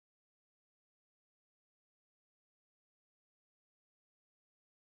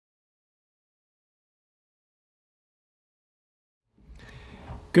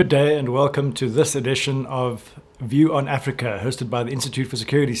Good day and welcome to this edition of View on Africa, hosted by the Institute for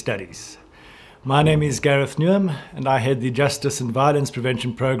Security Studies. My name is Gareth Newham and I head the Justice and Violence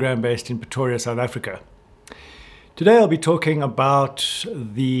Prevention Program based in Pretoria, South Africa. Today I'll be talking about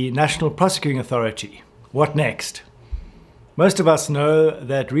the National Prosecuting Authority. What next? Most of us know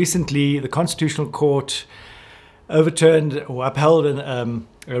that recently the Constitutional Court overturned or upheld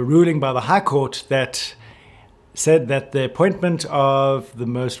a ruling by the High Court that said that the appointment of the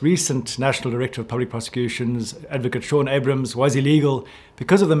most recent National Director of Public Prosecutions, Advocate Sean Abrams, was illegal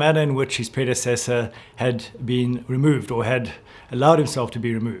because of the manner in which his predecessor had been removed or had allowed himself to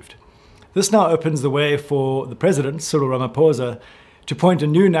be removed. This now opens the way for the President, Cyril Ramaphosa, to appoint a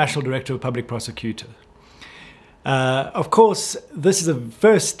new National Director of Public Prosecutor. Of course, this is a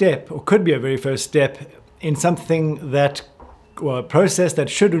first step, or could be a very first step, in something that a process that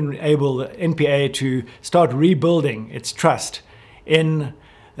should enable the NPA to start rebuilding its trust in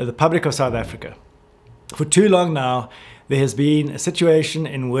the public of South Africa. For too long now, there has been a situation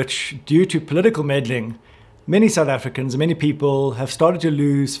in which, due to political meddling, many South Africans, many people have started to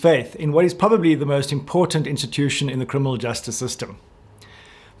lose faith in what is probably the most important institution in the criminal justice system.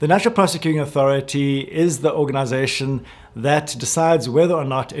 The National Prosecuting Authority is the organization that decides whether or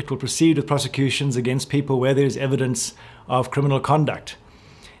not it will proceed with prosecutions against people where there is evidence of criminal conduct.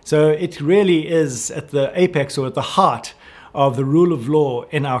 So it really is at the apex or at the heart of the rule of law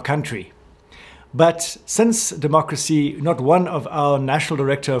in our country. But since democracy, not one of our National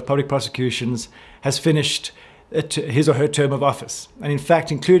Director of Public Prosecutions has finished his or her term of office. And in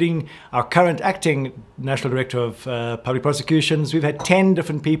fact, including our current acting National Director of Public Prosecutions, we've had 10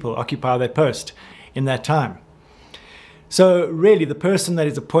 different people occupy that post in that time. So really, the person that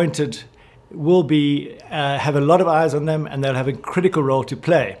is appointed will have a lot of eyes on them, and they'll have a critical role to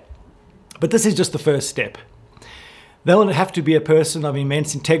play. But this is just the first step. They'll have to be a person of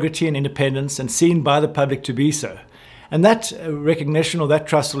immense integrity and independence and seen by the public to be so. And that recognition or that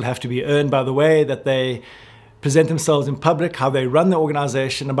trust will have to be earned by the way that they present themselves in public, how they run the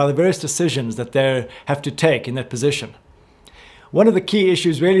organization, and by the various decisions that they have to take in that position. One of the key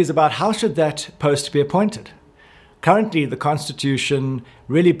issues really is about how should that post be appointed. Currently, the Constitution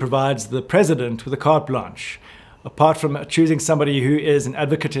really provides the President with a carte blanche. Apart from choosing somebody who is an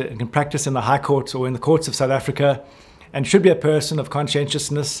advocate and can practice in the High Courts or in the courts of South Africa and should be a person of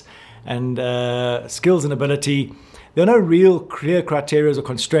conscientiousness and skills and ability, there are no real clear criteria or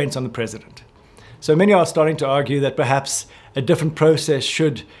constraints on the President. So many are starting to argue that perhaps a different process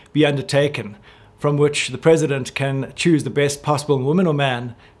should be undertaken from which the President can choose the best possible woman or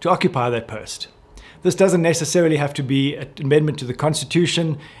man to occupy that post. This doesn't necessarily have to be an amendment to the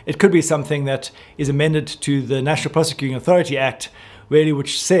Constitution. It could be something that is amended to the National Prosecuting Authority Act, really,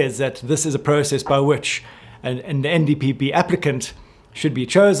 which says that this is a process by which an NDPP applicant should be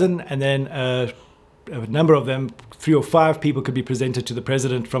chosen, and then a number of them, 3 or 5 people, could be presented to the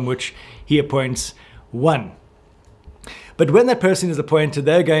President, from which he appoints one. But when that person is appointed,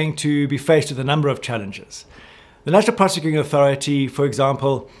 they're going to be faced with a number of challenges. The National Prosecuting Authority, for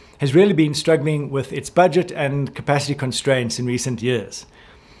example, has really been struggling with its budget and capacity constraints in recent years.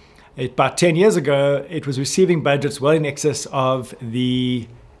 About 10 years ago, it was receiving budgets well in excess of the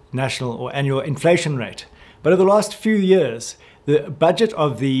national or annual inflation rate. But over the last few years, the budget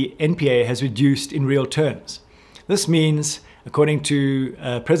of the NPA has reduced in real terms. This means, according to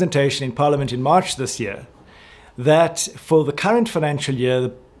a presentation in Parliament in March this year, that for the current financial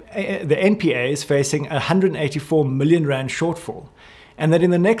year, the NPA is facing a 184 million rand shortfall, and that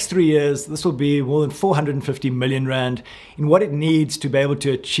in the next 3 years, this will be more than 450 million rand in what it needs to be able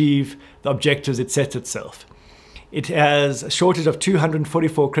to achieve the objectives it sets itself. It has a shortage of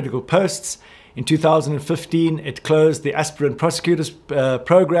 244 critical posts. In 2015, it closed the Aspirant Prosecutors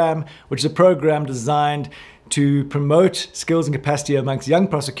Program, which is a program designed to promote skills and capacity amongst young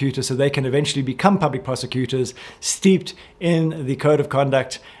prosecutors so they can eventually become public prosecutors, steeped in the code of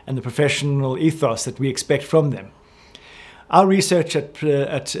conduct and the professional ethos that we expect from them. Our research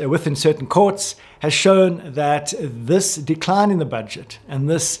within certain courts has shown that this decline in the budget and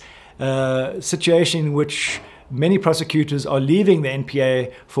this situation in which many prosecutors are leaving the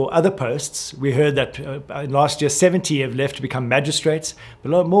NPA for other posts. We heard that last year 70 have left to become magistrates,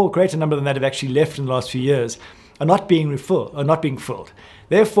 but a greater number than that have actually left in the last few years, are not being filled.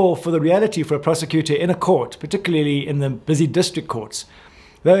 Therefore, for the reality for a prosecutor in a court, particularly in the busy district courts,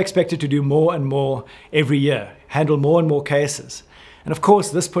 they're expected to do more and more every year, handle more and more cases. And of course,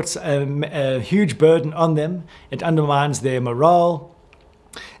 this puts a huge burden on them. It undermines their morale.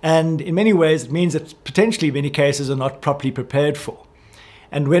 And in many ways, it means that potentially many cases are not properly prepared for.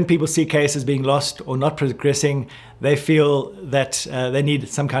 And when people see cases being lost or not progressing, they feel that they need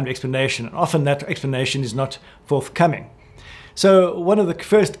some kind of explanation. And often that explanation is not forthcoming. So one of the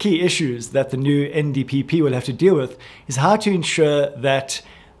first key issues that the new NDPP will have to deal with is how to ensure that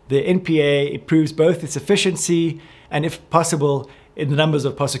the NPA improves both its efficiency and, if possible, in the numbers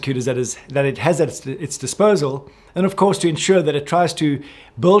of prosecutors that it has at its disposal, and of course to ensure that it tries to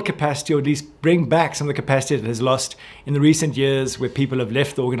build capacity, or at least bring back some of the capacity that it has lost in the recent years where people have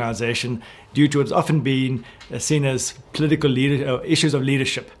left the organization due to what's often been seen as political issues of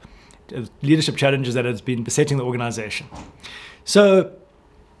leadership challenges that has been besetting the organization. So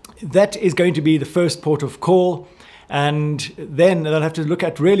that is going to be the first port of call. And then they'll have to look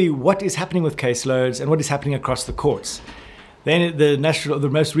at really what is happening with caseloads and what is happening across the courts. Then the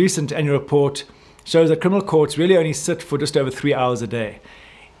most recent annual report shows that criminal courts really only sit for just over 3 hours a day.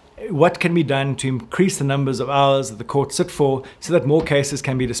 What can be done to increase the numbers of hours that the courts sit for so that more cases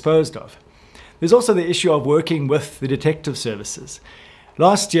can be disposed of? There's also the issue of working with the detective services.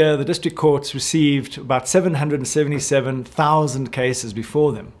 Last year, the district courts received about 777,000 cases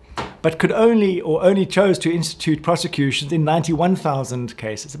before them, but could only chose to institute prosecutions in 91,000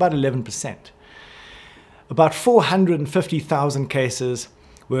 cases, about 11%. About 450,000 cases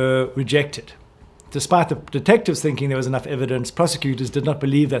were rejected. Despite the detectives thinking there was enough evidence, prosecutors did not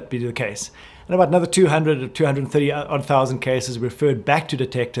believe that to be the case. And about another 200 or 230,000 cases were referred back to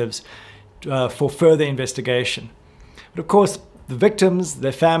detectives for further investigation. But of course, the victims,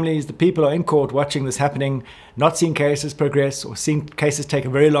 their families, the people are in court watching this happening, not seeing cases progress or seeing cases take a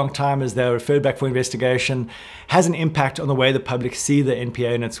very long time as they're referred back for investigation, has an impact on the way the public see the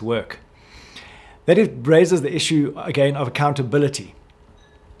NPA and its work. That raises the issue, again, of accountability.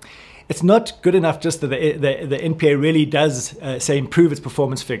 It's not good enough just that the NPA really does, say, improve its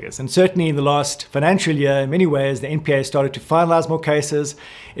performance figures. And certainly in the last financial year, in many ways, the NPA has started to finalize more cases.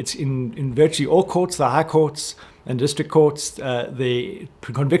 It's in virtually all courts, the high courts and district courts, the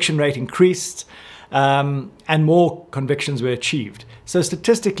conviction rate increased and more convictions were achieved. So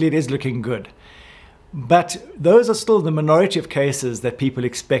statistically, it is looking good. But those are still the minority of cases that people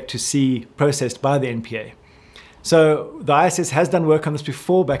expect to see processed by the NPA. So the ISS has done work on this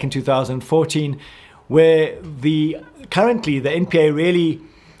before, back in 2014, where currently the NPA really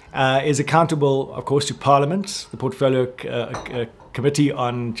is accountable, of course, to Parliament, the Portfolio Committee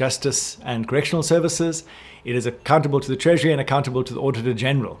on Justice and Correctional Services. It is accountable to the Treasury and accountable to the Auditor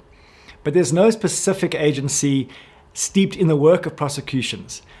General. But there's no specific agency steeped in the work of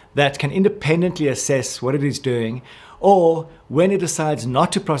prosecutions that can independently assess what it is doing, or when it decides not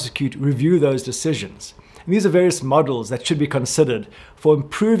to prosecute, review those decisions. And these are various models that should be considered for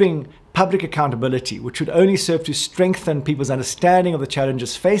improving public accountability, which would only serve to strengthen people's understanding of the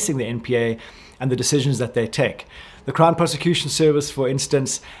challenges facing the NPA and the decisions that they take. The Crown Prosecution Service, for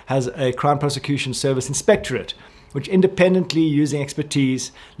instance, has a Crown Prosecution Service Inspectorate, which independently, using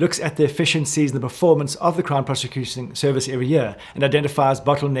expertise, looks at the efficiencies and the performance of the Crown Prosecution Service every year and identifies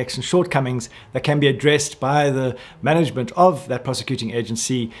bottlenecks and shortcomings that can be addressed by the management of that prosecuting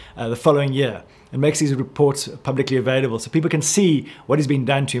agency the following year, and makes these reports publicly available so people can see what is being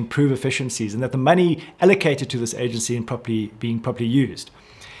done to improve efficiencies and that the money allocated to this agency is being properly used.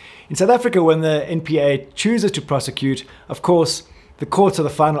 In South Africa, when the NPA chooses to prosecute, of course, the courts are the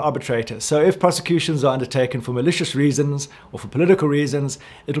final arbitrator. So if prosecutions are undertaken for malicious reasons or for political reasons,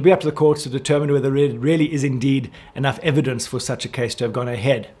 it'll be up to the courts to determine whether there really is indeed enough evidence for such a case to have gone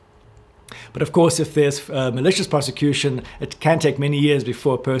ahead. But of course, if there's malicious prosecution, it can take many years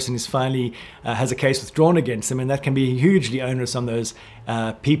before a person is finally has a case withdrawn against them, and that can be hugely onerous on those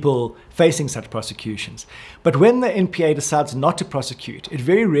people facing such prosecutions. But when the NPA decides not to prosecute, it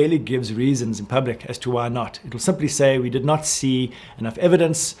very rarely gives reasons in public as to why not. It will simply say we did not see enough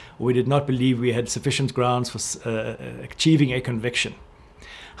evidence, or we did not believe we had sufficient grounds for achieving a conviction.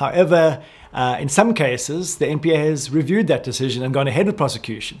 However, in some cases, the NPA has reviewed that decision and gone ahead with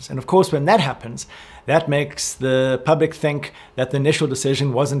prosecutions. And of course, when that happens, that makes the public think that the initial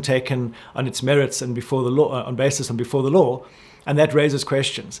decision wasn't taken on its merits and before the law, on before the law, and that raises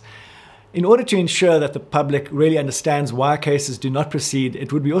questions. In order to ensure that the public really understands why cases do not proceed,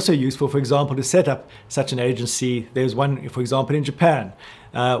 it would be also useful, for example, to set up such an agency. There's one, for example, in Japan,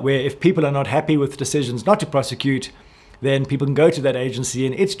 where if people are not happy with decisions not to prosecute, then people can go to that agency,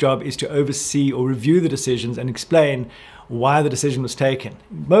 and its job is to oversee or review the decisions and explain why the decision was taken.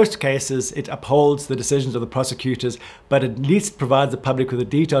 In most cases, it upholds the decisions of the prosecutors, but at least provides the public with a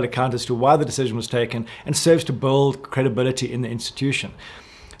detailed account as to why the decision was taken and serves to build credibility in the institution.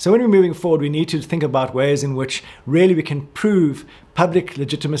 So when we're moving forward, we need to think about ways in which really we can prove public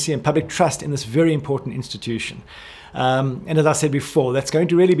legitimacy and public trust in this very important institution. And as I said before, that's going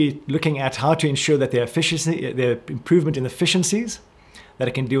to really be looking at how to ensure that their improvement in efficiencies, that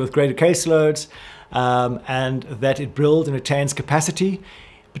it can deal with greater caseloads, and that it builds and retains capacity,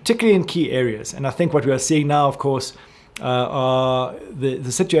 particularly in key areas. And I think what we are seeing now, of course, are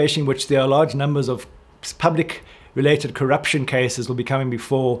the situation in which there are large numbers of public-related corruption cases will be coming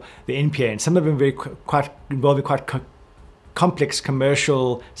before the NPA, and some of them involving quite complex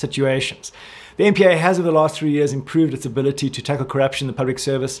commercial situations. The NPA has, over the last 3 years, improved its ability to tackle corruption in the public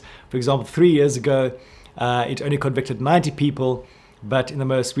service. For example, 3 years ago, it only convicted 90 people, but in the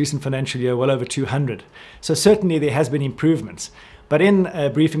most recent financial year, well over 200. So certainly there has been improvements. But in a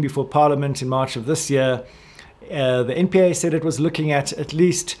briefing before Parliament in March of this year, the NPA said it was looking at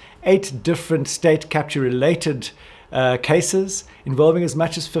least 8 different state capture-related cases involving as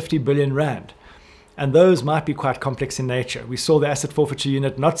much as 50 billion rand. And those might be quite complex in nature. We saw the asset forfeiture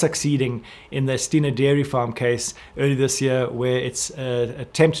unit not succeeding in the Stina dairy farm case early this year, where its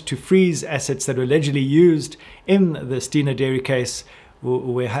attempt to freeze assets that were allegedly used in the Stina dairy case,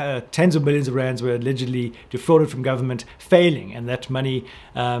 where tens of millions of rands were allegedly defrauded from government, failing, and that money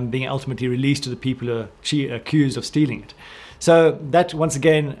being ultimately released to the people accused of stealing it. So that, once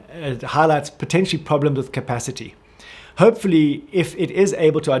again, highlights potentially problems with capacity. Hopefully, if it is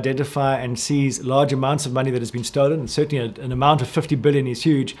able to identify and seize large amounts of money that has been stolen, and certainly an amount of 50 billion is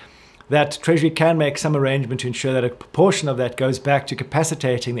huge, that Treasury can make some arrangement to ensure that a proportion of that goes back to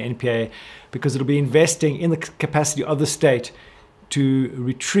capacitating the NPA, because it'll be investing in the capacity of the state to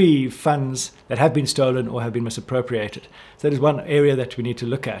retrieve funds that have been stolen or have been misappropriated. So that is one area that we need to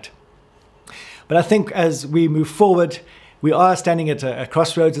look at. But I think as we move forward, we are standing at a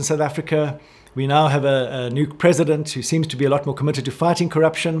crossroads in South Africa. We now have a new president who seems to be a lot more committed to fighting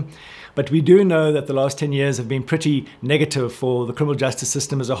corruption. But we do know that the last 10 years have been pretty negative for the criminal justice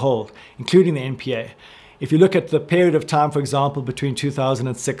system as a whole, including the NPA. If you look at the period of time, for example, between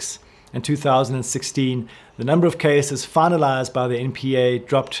 2006 and 2016, the number of cases finalized by the NPA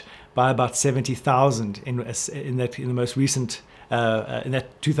dropped by about 70,000 in the most recent, in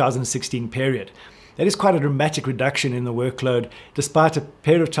that 2016 period. That is quite a dramatic reduction in the workload, despite a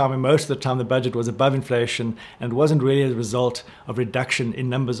period of time when most of the time the budget was above inflation, and it wasn't really a result of reduction in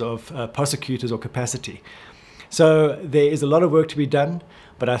numbers of prosecutors or capacity. So there is a lot of work to be done,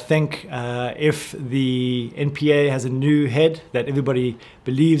 but I think if the NPA has a new head that everybody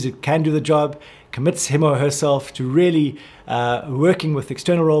believes it can do the job, commits him or herself to really working with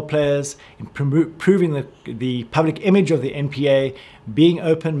external role players, improving the public image of the NPA, being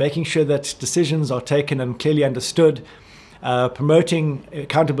open, making sure that decisions are taken and clearly understood, promoting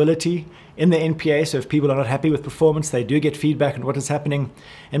accountability in the NPA, so if people are not happy with performance, they do get feedback on what is happening,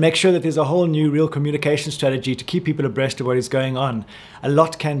 and make sure that there's a whole new real communication strategy to keep people abreast of what is going on. A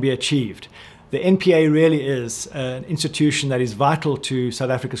lot can be achieved. The NPA really is an institution that is vital to South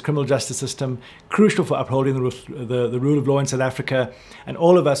Africa's criminal justice system, crucial for upholding the rule of law in South Africa, and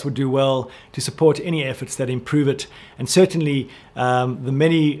all of us would do well to support any efforts that improve it. And certainly the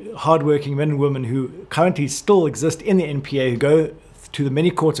many hardworking men and women who currently still exist in the NPA, who go to the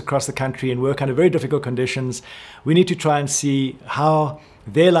many courts across the country and work under very difficult conditions, we need to try and see how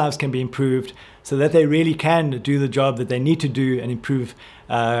their lives can be improved so that they really can do the job that they need to do and improve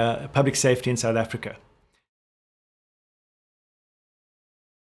public safety in South Africa.